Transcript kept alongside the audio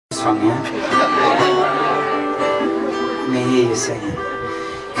song, yeah? Let me hear you sing it.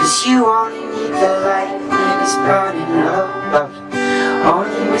 'Cause you only need the light when it's burning low.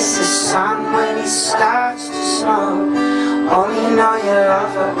 Only miss the sun when it starts to snow. Only know you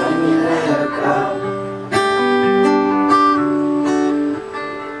love her when you let her go.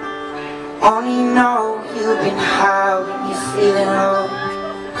 Only know you've been high when you're feeling low.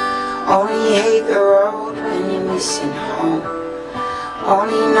 Only hate the road when you're missing home.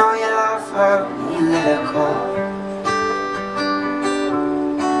 Only know you love her when you let her go.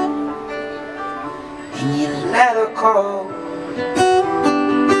 And you let her go.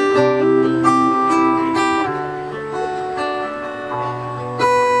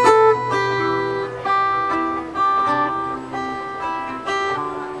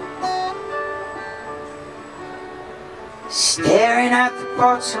 Staring at the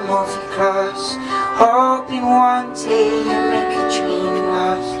bottom of your glass, hoping one day you make a dream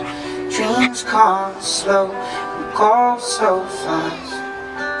last. Dreams come slow and go so fast.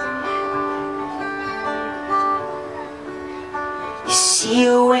 You see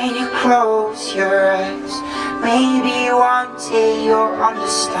it when you close your eyes. Maybe one day you'll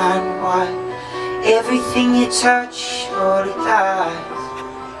understand why everything you touch surely dies.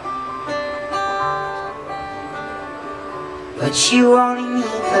 But you only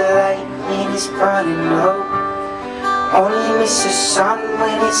need the light when it's burning low. Only miss the sun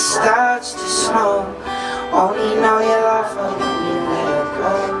when it starts to snow. Only know you love her when you let her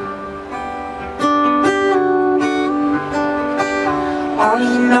go.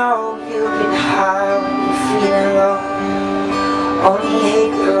 Only know you've been high when you're feeling low. Only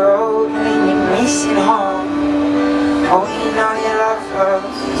hate the road when you're missing home. Only know you love her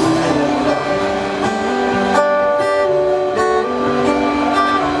when you let her go.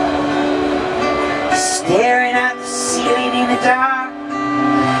 Staring at the ceiling in the dark,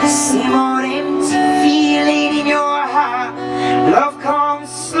 same old empty feeling in your heart. Love comes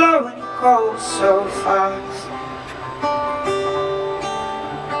slow and it goes so fast.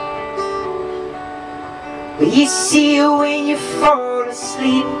 But you see it when you fall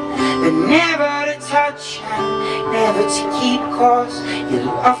asleep, but never to touch and never to keep. 'Cause you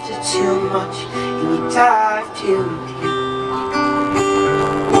loved her too much and you dive too deep.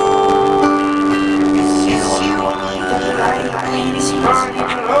 When it's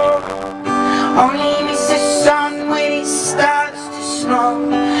burning low, only miss the sun when it starts to snow.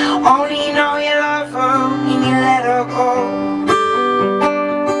 Only know you love her when you let her go.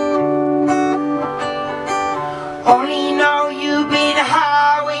 Only know you've been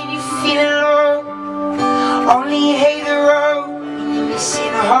high when you feel low. Only hate the road when you're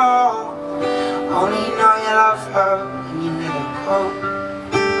missing home. Only know you love her when you let her go.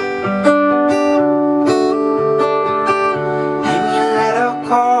 You let her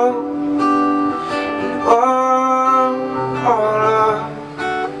go. Oh,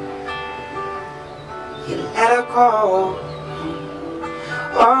 you let her go.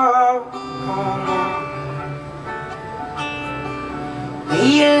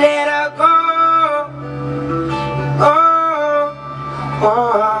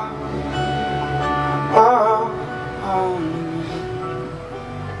 Oh,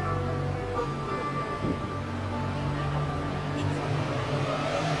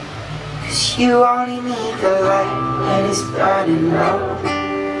 Cause you only need the light when it's burning low.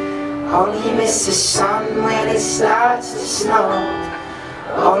 Only miss the sun when it starts to snow.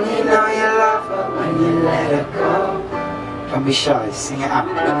 Only know you love her when you let her go. Don't be shy, sing it out.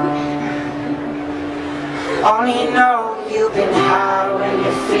 Only know you've been high when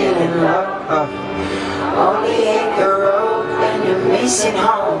you're feeling low. Only hate the road when you're missing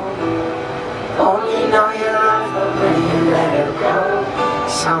home. Only know you love her when you let her go.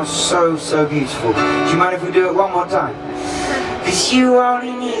 Sounds so beautiful. Do you mind if we do it one more time? 'Cause you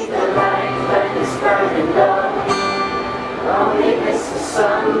only need the light when it's burning low. Only miss the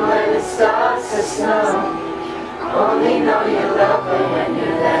sun when it starts to snow. Only know you love her when you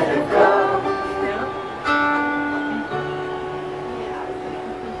let her go.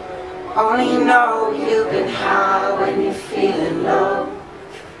 Only know you've been high when you're feeling low.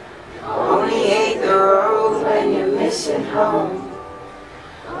 Only hate the road when you're missing home.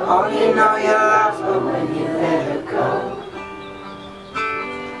 Only know you love her when you let her go.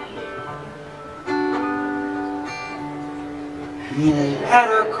 You let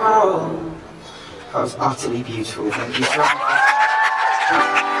her go. That was utterly beautiful. Thank you so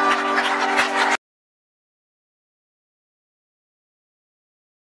much.